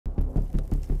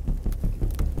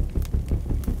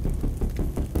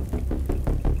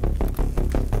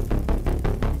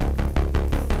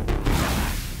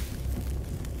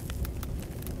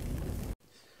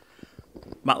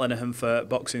Matt Lenihan for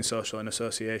Boxing Social in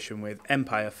association with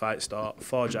Empire Fight Store,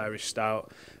 Forge Irish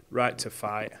Stout, Right to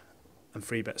Fight and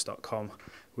freebets.com.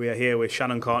 We are here with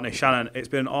Shannon Courtenay. Shannon, it's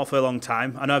been an awfully long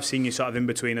time. I know I've seen you sort of in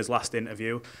between as last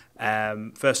interview.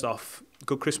 First off,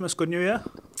 good Christmas, good New Year?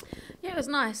 Yeah, it was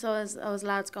nice. I was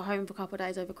allowed to go home for a couple of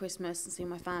days over Christmas and see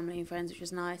my family and friends, which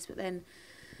was nice. But then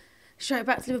straight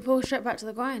back to Liverpool, straight back to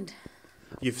the grind.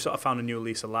 You've sort of found a new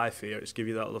lease of life here. It's give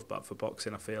you that love back for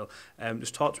boxing, I feel.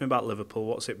 Just talk to me about Liverpool.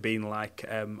 What's it been like?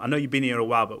 I know you've been here a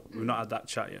while, but we've not had that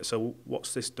chat yet. So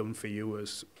what's this done for you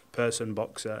as person,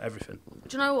 boxer, everything?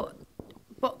 Do you know what?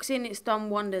 Boxing, it's done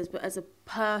wonders, but as a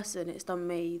person, it's done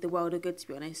me the world of good, to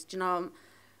be honest. Do you know,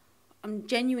 I'm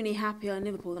genuinely happier in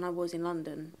Liverpool than I was in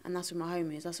London, and that's where my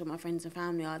home is. That's where my friends and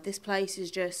family are. This place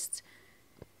is just...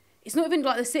 It's not even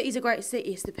like the city's a great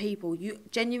city, it's the people. You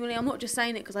genuinely, I'm not just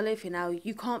saying it because I live here now,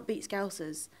 you can't beat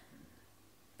Scousers.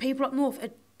 People up north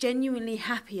are genuinely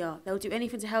happier. They'll do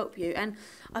anything to help you. And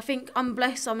I think I'm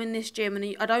blessed I'm in this gym,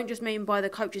 and I don't just mean by the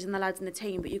coaches and the lads in the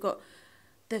team, but you've got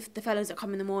the fellas that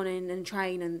come in the morning and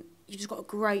train, and you've just got a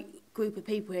great group of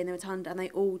people here in the Rotunda, and they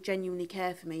all genuinely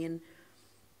care for me. And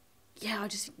yeah,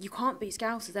 you can't beat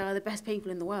Scousers. They are the best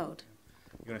people in the world.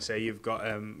 You're going to say you've got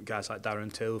guys like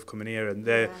Darren Till have come in here, and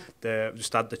they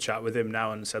just had the chat with him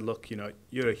now and said, look, you know,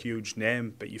 you're a huge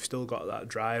name, but you've still got that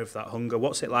drive, that hunger.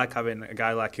 What's it like having a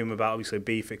guy like him about, obviously,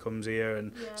 Beef, he comes here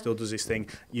and still does his thing.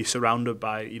 You're surrounded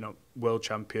by, you know, world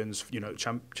champions, you know,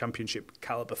 championship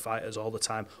caliber fighters all the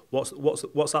time. What's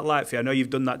that like for you? I know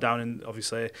you've done that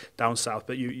obviously down south,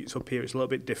 but it's up here, it's a little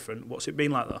bit different. What's it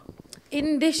been like though?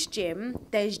 In this gym,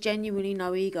 there's genuinely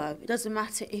no ego. It doesn't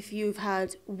matter if you've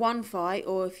had one fight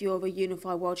or if you're a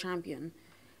unified world champion.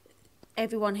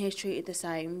 Everyone here is treated the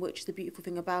same, which is the beautiful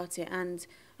thing about it. And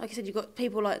like I said, you've got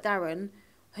people like Darren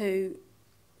who,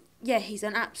 yeah, he's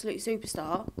an absolute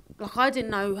superstar. Like, I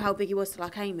didn't know how big he was till I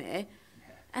came here.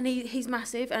 And he's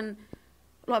massive. And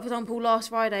like, for example, last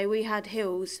Friday we had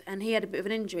Hughes, and he had a bit of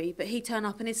an injury, but he turned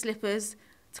up in his slippers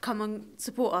to come and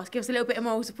support us, give us a little bit of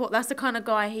moral support. That's the kind of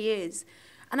guy he is.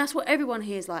 And that's what everyone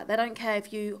here is like. They don't care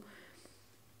if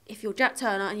you're Jack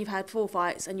Turner and you've had 4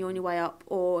 fights and you're on your way up,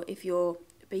 or if you're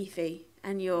Beefy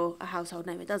and you're a household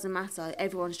name. It doesn't matter.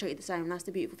 Everyone's treated the same. And that's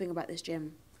the beautiful thing about this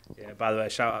gym. Yeah, by the way,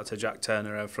 shout out to Jack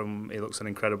Turner. He looks an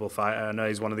incredible fighter. I know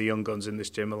he's one of the young guns in this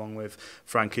gym, along with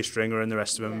Frankie Stringer and the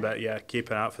rest of them. But yeah,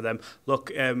 keep an eye out for them.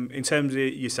 Look, in terms of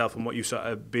yourself and what you've sort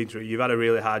of been through, you've had a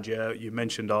really hard year. You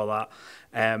mentioned all that.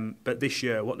 But this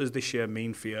year, what does this year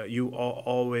mean for you? You are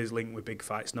always linked with big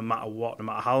fights, no matter what, no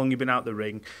matter how long you've been out the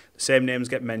ring. The same names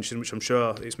get mentioned, which I'm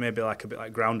sure it's maybe like a bit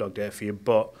like Groundhog Day for you,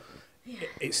 but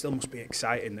it still must be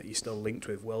exciting that you're still linked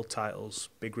with world titles,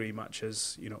 big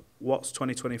rematches. You know, what's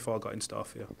 2024 got in store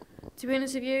for you? To be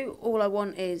honest with you, all I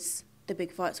want is the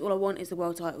big fights. All I want is the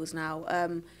world titles now.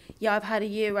 Yeah, I've had a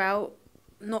year out,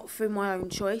 not through my own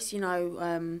choice. You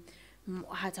know,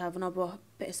 I had to have another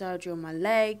bit of surgery on my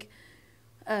leg.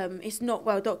 It's not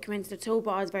well documented at all,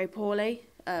 but I was very poorly,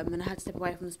 and I had to step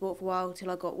away from the sport for a while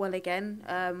till I got well again,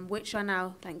 which I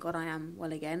now, thank God, I am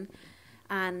well again.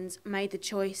 And made the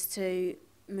choice to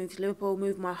move to Liverpool,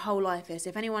 move my whole life here. So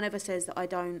if anyone ever says that I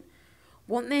don't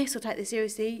want this or take this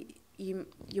seriously, you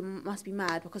must be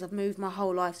mad, because I've moved my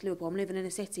whole life to Liverpool. I'm living in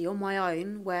a city on my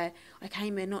own where I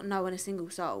came here not knowing a single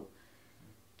soul,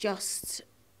 just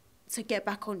to get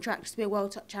back on track, just to be a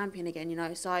world champion again, you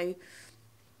know. So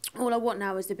all I want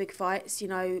now is the big fights, you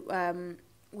know.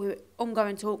 We're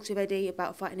ongoing talks with Eddie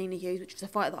about fighting Hughes, which is a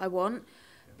fight that I want.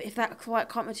 But if that fight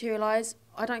can't materialise,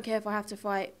 I don't care if I have to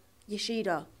fight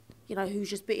Yoshida, you know, who's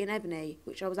just beaten Ebanie,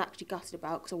 which I was actually gutted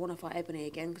about because I want to fight Ebanie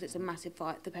again because it's a massive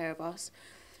fight, the pair of us.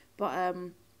 But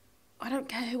I don't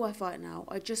care who I fight now.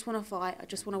 I just want to fight. I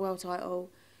just want a world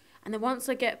title. And then once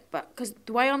I get back, because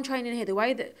the way I'm training here, the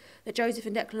way that Joseph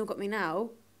and Declan have got me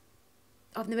now,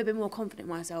 I've never been more confident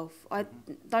in myself. I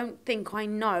don't think I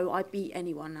know I beat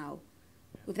anyone now.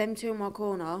 With them two in my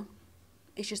corner,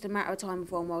 it's just a matter of time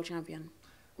before I'm world champion.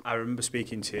 I remember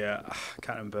speaking to you, I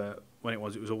can't remember when it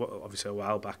was obviously a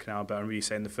while back now, but I remember you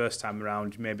saying the first time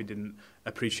around you maybe didn't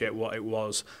appreciate what it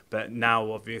was, but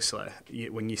now obviously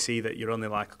when you see that you're only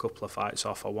like a couple of fights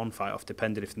off or one fight off,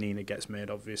 depending if Nina gets made,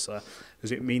 obviously,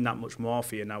 does it mean that much more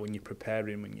for you now when you're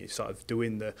preparing, when you're sort of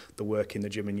doing the work in the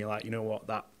gym and you're like, you know what,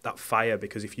 that fire,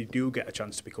 because if you do get a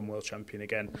chance to become world champion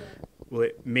again, will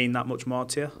it mean that much more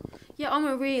to you? Yeah, I'm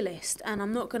a realist, and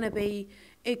I'm not going to be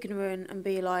ignorant and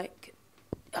be like,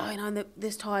 oh, you know,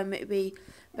 this time it'd be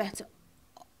better.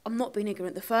 I'm not being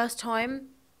ignorant. The first time,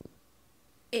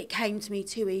 it came to me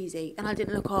too easy, and I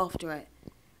didn't look after it.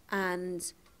 And,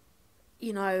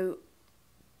 you know,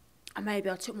 and maybe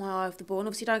I took my eye off the ball. And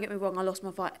obviously, don't get me wrong, I lost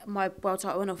my world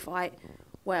title in a fight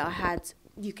where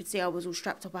you could see I was all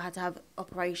strapped up. I had to have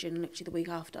operation literally the week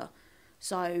after.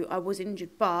 So I was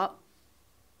injured, but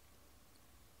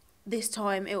this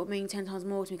time it would mean 10 times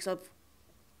more to me because I've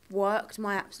worked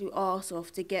my absolute arse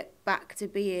off to get back to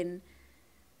being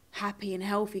happy and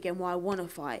healthy again, where I want to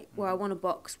fight, where I want to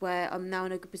box, where I'm now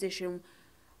in a good position.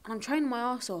 And I'm training my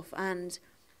arse off, and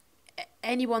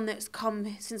anyone that's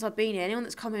come since I've been here, anyone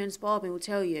that's come here and sparred me will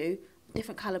tell you,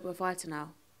 different calibre of fighter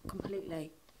now,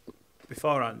 completely.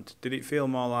 Beforehand, did it feel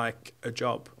more like a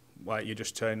job, like you're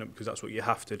just turning up because that's what you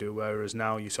have to do, whereas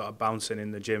now you're sort of bouncing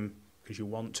in the gym because you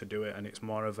want to do it, and it's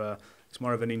more of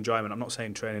an enjoyment? I'm not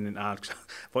saying training isn't hard, cause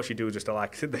I've watched you do just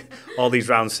like all these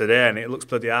rounds today, and it looks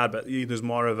bloody hard, but there's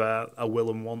more of a will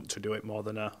and want to do it more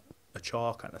than a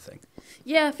chore kind of thing.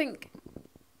 Yeah, I think,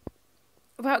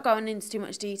 without going into too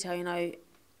much detail, you know,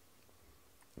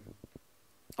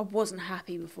 I wasn't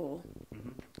happy before,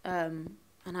 and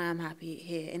I am happy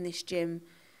here in this gym.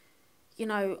 You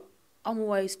know, I'm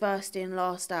always first in,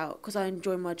 last out because I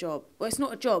enjoy my job. Well, it's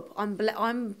not a job.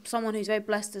 I'm someone who's very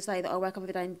blessed to say that I wake up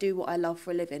every day and do what I love for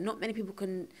a living. Not many people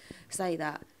can say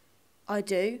that. I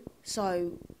do.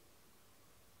 So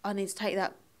I need to take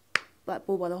that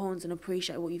bull by the horns and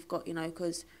appreciate what you've got, you know,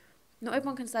 because not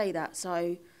everyone can say that.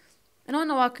 So, and I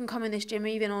know I can come in this gym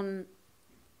even on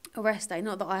a rest day.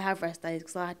 Not that I have rest days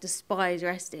because I despise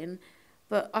resting,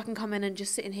 but I can come in and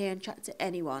just sit in here and chat to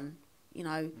anyone, you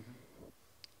know.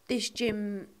 This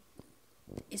gym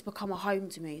it's become a home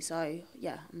to me, so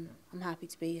yeah, I'm happy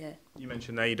to be here. You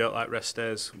mentioned there you don't like rest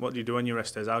days. What do you do on your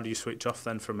rest days? How do you switch off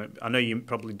then from it? I know you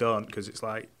probably don't, because it's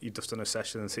like you've just done a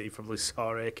session and see you probably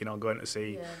sore aching or going to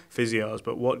see physios,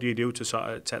 but what do you do to sort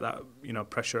of take that, you know,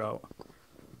 pressure out?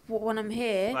 When I'm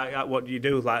here, like what do you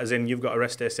do? Like, as in, you've got a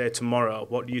rest day, say tomorrow.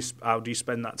 How do you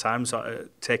spend that time sort of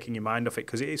taking your mind off it?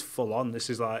 Because it is full on. This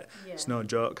is like it's no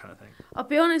joke kind of thing. I'll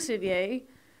be honest with you,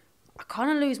 I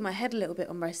kind of lose my head a little bit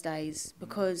on rest days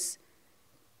because,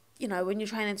 you know, when you're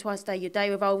training twice a day, your day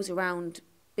revolves around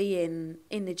being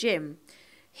in the gym.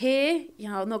 Here, you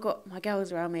know, I've not got my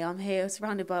girls around me. I'm here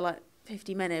surrounded by like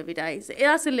 50 men every day. So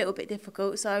that's a little bit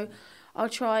difficult. So I'll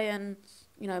try and,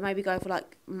 you know, maybe go for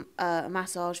like a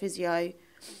massage, physio,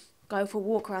 go for a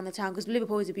walk around the town because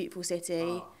Liverpool is a beautiful city.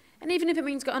 Oh. And even if it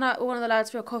means going out with one of the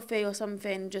lads for a coffee or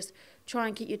something, just try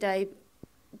and keep your day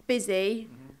busy.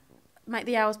 Make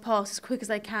the hours pass as quick as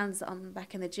they can so I'm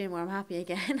back in the gym where I'm happy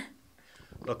again.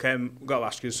 Look, I've got to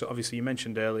ask you, so obviously you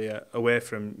mentioned earlier, away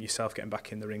from yourself getting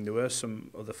back in the ring, there were some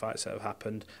other fights that have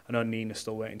happened. I know Nina's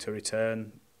still waiting to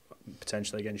return,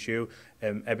 potentially against you.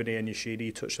 Ebanie and Yoshida,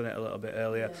 you touched on it a little bit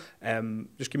earlier. Yeah.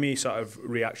 Just give me sort of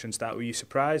reactions to that. Were you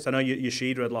surprised? I know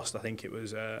Yoshida had lost, I think it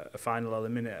was a final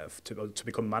eliminator to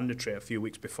become mandatory a few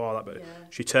weeks before that, but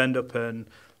she turned up and...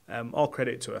 all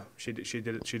credit to her. She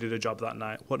did a job that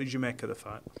night. What did you make of the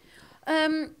fight?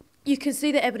 You can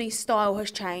see that Ebanie's style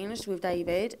has changed with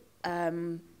David.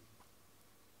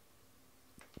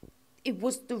 It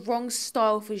was the wrong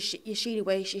style for Yoshida,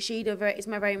 where Yoshida is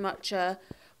very much a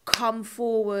come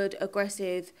forward,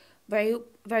 aggressive, very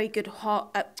good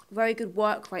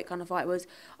work rate kind of fight. Was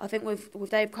I think with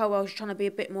Dave Colwell, she's trying to be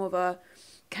a bit more of a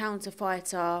counter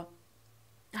fighter.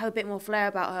 Have a bit more flair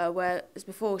about her, whereas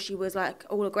before she was like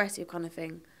all aggressive kind of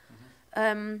thing.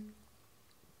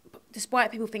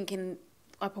 Despite people thinking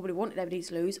I probably wanted Ebanie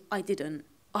to lose, I didn't.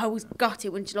 I was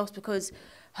gutted when she lost because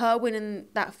her winning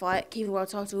that fight, keeping the world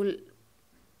title,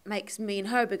 makes me and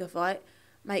her a bigger fight,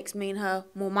 makes me and her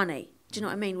more money. Do you know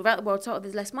what I mean? Without the world title,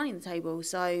 there's less money on the table.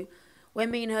 So when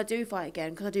me and her do fight again,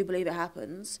 because I do believe it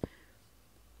happens,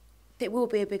 it will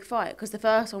be a big fight because the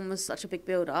first one was such a big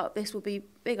build-up. This will be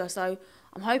bigger. So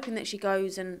I'm hoping that she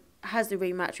goes and has the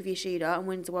rematch with Yoshida and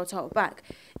wins the world title back.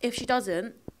 If she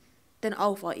doesn't, then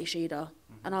I'll fight Yoshida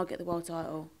and I'll get the world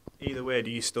title. Either way, do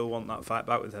you still want that fight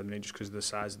back with Ebanie just because of the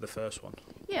size of the first one?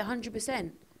 Yeah,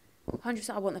 100%. 100%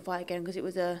 I want the fight again because it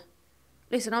was a...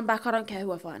 Listen, I'm back. I don't care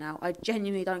who I fight now. I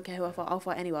genuinely don't care who I fight. I'll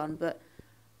fight anyone, but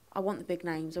I want the big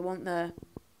names. I want the...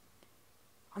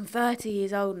 I'm 30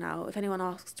 years old now. If anyone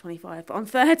asks, 25. But I'm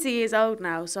 30 years old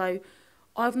now, so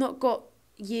I've not got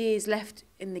years left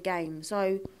in the game.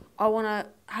 So I want to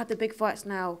have the big fights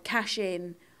now, cash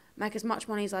in, make as much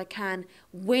money as I can,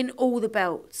 win all the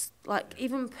belts. Like,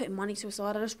 even putting money to the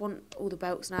side, I just want all the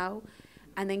belts now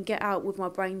and then get out with my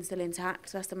brain still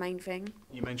intact. So that's the main thing.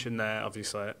 You mentioned there,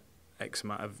 obviously, X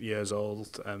amount of years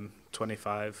old,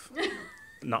 25,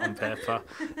 not on paper.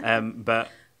 But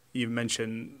you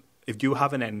mentioned... If you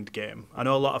have an end game, I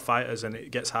know a lot of fighters, and it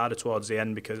gets harder towards the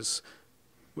end because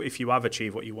if you have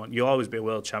achieved what you want, you'll always be a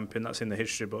world champion. That's in the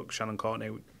history book. Shannon Courtenay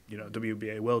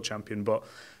WBA world champion. But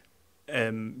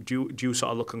do you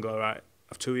sort of look and go, right,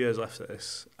 I've 2 years left at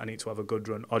this, I need to have a good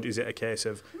run, or is it a case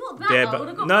of not that old,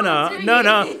 I've got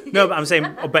no, but I'm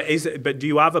saying, but do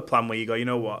you have a plan where you go, you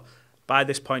know what, by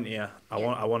this point here, I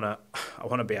want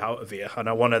to be out of here, and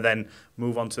I want to then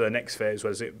move on to the next phase,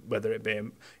 whether it be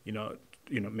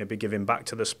maybe giving back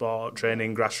to the sport,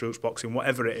 training, grassroots boxing,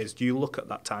 whatever it is. Do you look at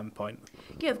that time point?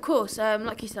 Yeah, of course.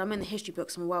 Like you said, I'm in the history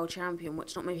books. I'm a world champion,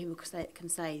 which not many people can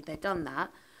say they've done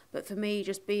that. But for me,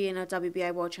 just being a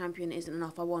WBA world champion isn't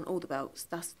enough. I want all the belts.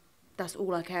 That's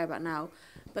all I care about now.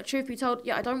 But truth be told,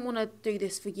 I don't want to do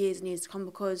this for years and years to come,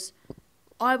 because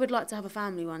I would like to have a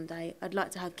family one day. I'd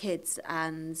like to have kids,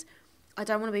 and I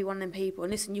don't want to be one of them people.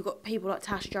 And listen, you've got people like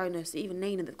Tash, Jonas, even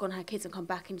Nina, that've gone and had kids and come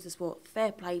back into the sport.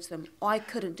 Fair play to them. I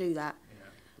couldn't do that.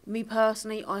 Yeah. Me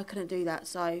personally, I couldn't do that.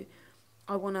 So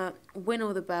I want to win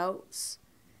all the belts.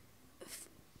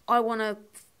 I want to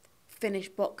finish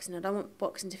boxing. I don't want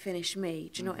boxing to finish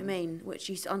me. Do you know what I mean? Which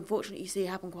unfortunately you see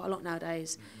happen quite a lot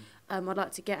nowadays. I'd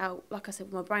like to get out, like I said,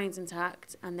 with my brains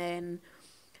intact, and then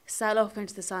sail off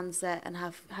into the sunset and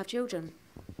have children.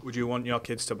 Would you want your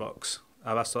kids to box?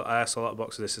 I asked a lot of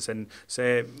boxers this, and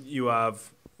say you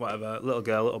have whatever, little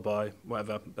girl, little boy,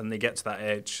 whatever, and they get to that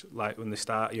age, like when they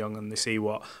start young and they see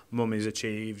what mummy's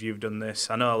achieved, you've done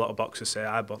this. I know a lot of boxers say,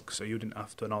 I box, so you didn't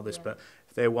have to and all this, but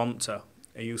if they want to,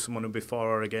 are you someone who'd be for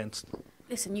or against?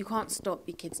 Listen, you can't stop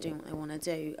your kids doing what they want to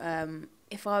do.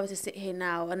 If I was to sit here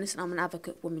now, and listen, I'm an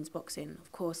advocate for women's boxing,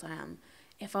 of course I am.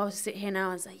 If I was to sit here now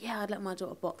and say, yeah, I'd let my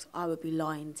daughter box, I would be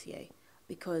lying to you,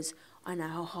 because I know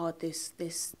how hard this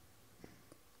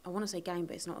I want to say game,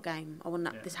 but it's not a game. I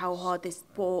want this how hard this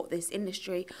sport, this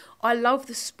industry. I love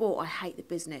the sport. I hate the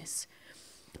business.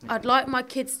 I'd like my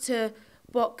kids to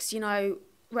box,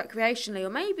 recreationally,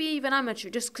 or maybe even amateur,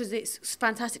 just because it's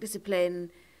fantastic discipline,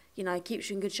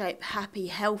 keeps you in good shape, happy,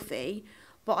 healthy.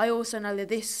 But I also know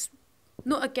that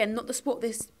not the sport,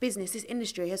 this business, this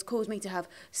industry has caused me to have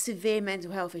severe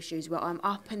mental health issues where I'm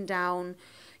up and down.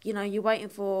 You're waiting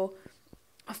for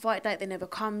a fight date that never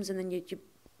comes, and then you're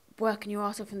working your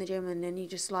ass off in the gym, and then you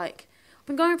just I've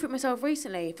been going through it myself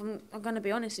recently. If I'm going to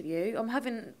be honest with you, I'm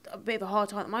having a bit of a hard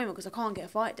time at the moment because I can't get a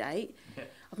fight date. Yeah.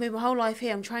 I've moved my whole life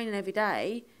here. I'm training every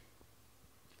day.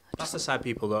 That's the side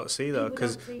people don't see though,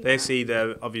 because they see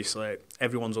obviously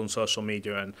everyone's on social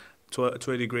media, and to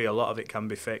a degree, a lot of it can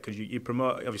be fake, because you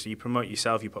promote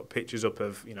yourself, you put pictures up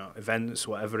of events,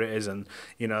 whatever it is, and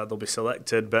they'll be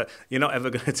selected, but you're not ever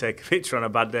going to take a picture on a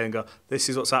bad day and go, this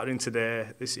is what's happening today,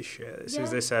 this is shit, this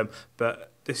is this,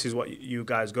 but this is what you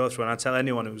guys go through. And I tell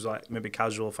anyone who's maybe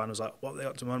casual fan who's what they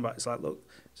got to moan about, it's look,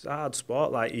 it's a hard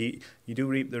sport, you do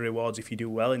reap the rewards if you do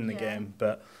well in the game,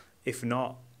 but if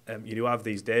not, you do have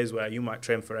these days where you might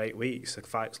train for 8 weeks, the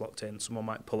fight's locked in, someone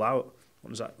might pull out. What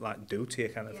does that do to you,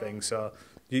 kind of thing? So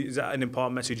is that an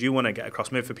important message you want to get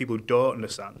across, maybe for people who don't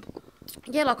understand?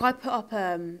 Yeah, I put up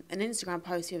an Instagram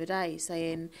post the other day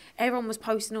saying everyone was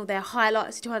posting all their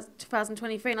highlights of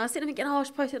 2023, and I was sitting there getting a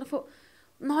harsh post, and I thought,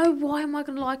 no, why am I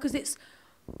going to lie? Because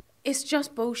it's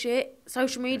just bullshit.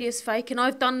 Social media's fake, and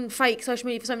I've done fake social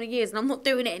media for so many years, and I'm not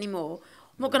doing it anymore.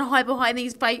 I'm not going to hide behind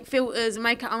these fake filters and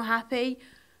make it unhappy.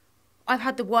 I've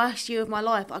had the worst year of my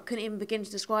life. I couldn't even begin to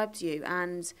describe to you,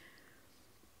 and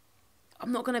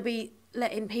I'm not going to be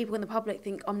letting people in the public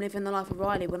think I'm living the life of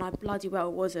Riley when I bloody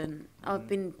well wasn't. I've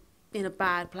been in a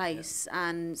bad place,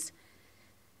 and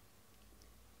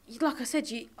like I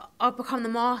said, I've become the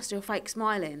master of fake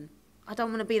smiling. I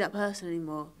don't want to be that person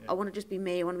anymore. I want to just be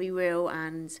me. I want to be real,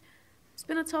 and it's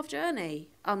been a tough journey.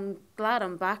 I'm glad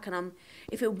I'm back, and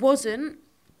if it wasn't,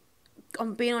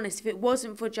 I'm being honest, if it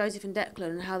wasn't for Joseph and Declan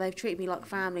and how they've treated me like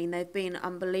family, and they've been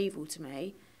unbelievable to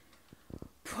me,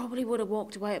 probably would have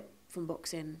walked away from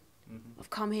boxing. I've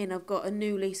come here and I've got a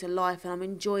new lease of life, and I'm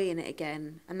enjoying it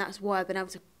again, and that's why I've been able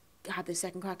to have the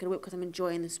second crack at the whip, because I'm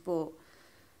enjoying the sport.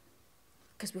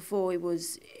 Because before it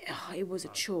was a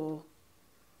chore.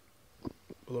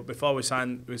 Well, before we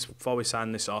sign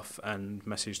this off and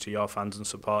message to your fans and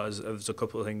supporters, there's a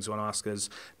couple of things I want to ask. As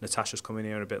Natasha's coming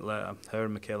here a bit later, her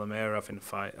and Mikaela are having a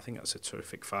fight. I think that's a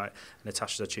terrific fight.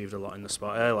 Natasha's achieved a lot in the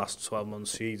sport. Her last 12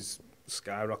 months, she's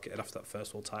skyrocketed after that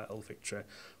first world title victory.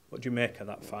 What do you make of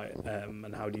that fight,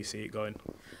 and how do you see it going?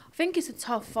 I think it's a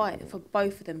tough fight for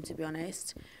both of them, to be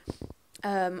honest.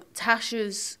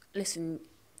 Tasha's, listen,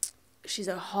 she's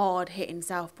a hard-hitting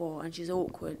southpaw, and she's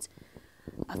awkward.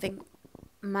 I think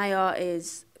Maya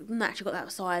is naturally got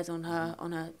that size on her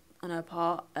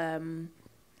part.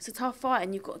 It's a tough fight,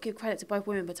 and you've got to give credit to both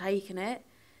women for taking it.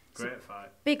 Great fight.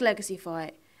 Big legacy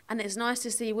fight, and it's nice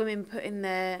to see women putting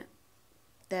their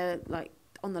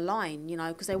on the line, you know,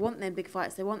 because they want them big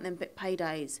fights, they want them big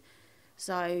paydays.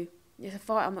 So it's a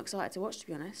fight I'm excited to watch, to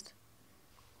be honest.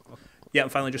 Yeah,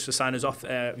 and finally, just to sign us off,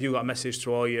 have you got a message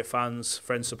to all your fans,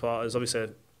 friends, supporters? Obviously,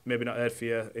 maybe not heard for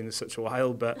you in such a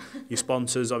while, but your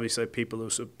sponsors, obviously, people who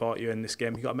support you in this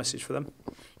game. You got a message for them?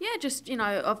 Yeah, just, you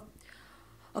know,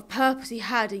 I've purposely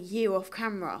had a year off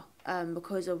camera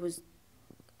because I was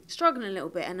struggling a little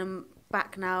bit, and I'm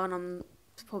back now, and I'm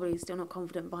probably still not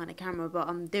confident behind a camera, but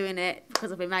I'm doing it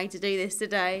because I've been made to do this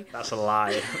today. That's a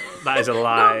lie. That is a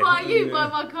lie. Not by you, by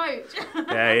my coach.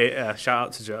 yeah, shout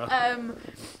out to Joe.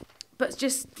 But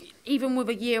just even with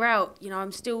a year out, you know, I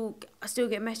still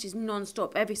get messages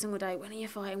non-stop every single day. When are you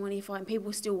fighting? When are you fighting?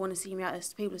 People still want to see me out there.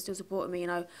 People are still supporting me. You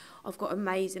know, I've got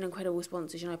amazing, incredible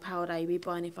sponsors. You know, Powered AB,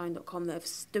 BuyAnyPhone.com that have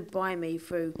stood by me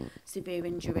through severe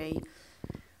injury.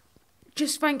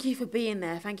 Just thank you for being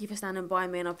there. Thank you for standing by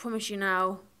me. And I promise you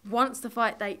now, once the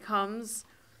fight date comes,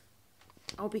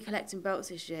 I'll be collecting belts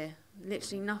this year.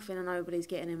 Literally nothing and nobody's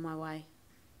getting in my way.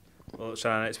 Well,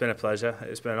 Shannon, it's been a pleasure.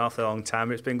 It's been an awfully long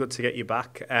time. It's been good to get you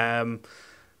back.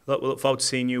 Look, we look forward to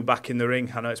seeing you back in the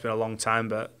ring. I know it's been a long time,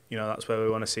 but you know that's where we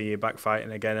want to see you back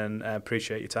fighting again, and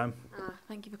appreciate your time.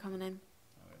 Thank you for coming in.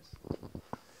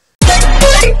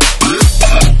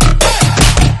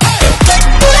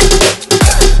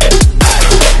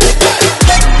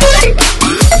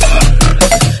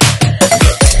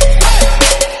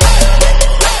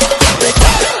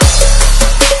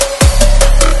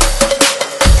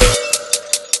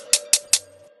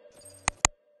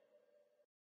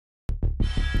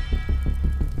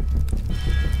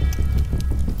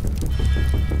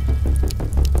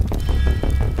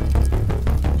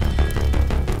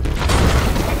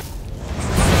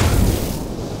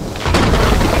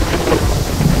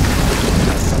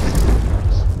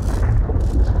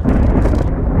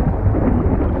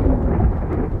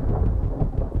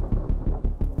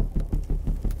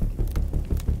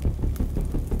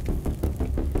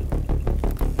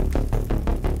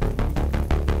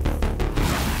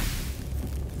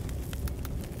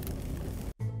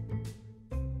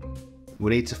 We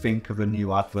need to think of a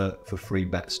new advert for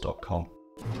freebets.com.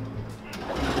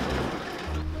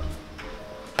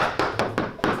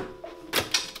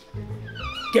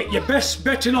 Get your best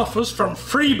betting offers from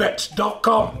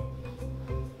freebets.com.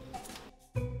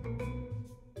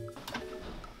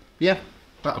 Yeah,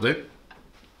 that'll do.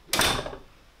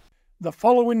 The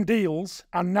following deals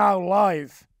are now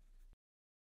live.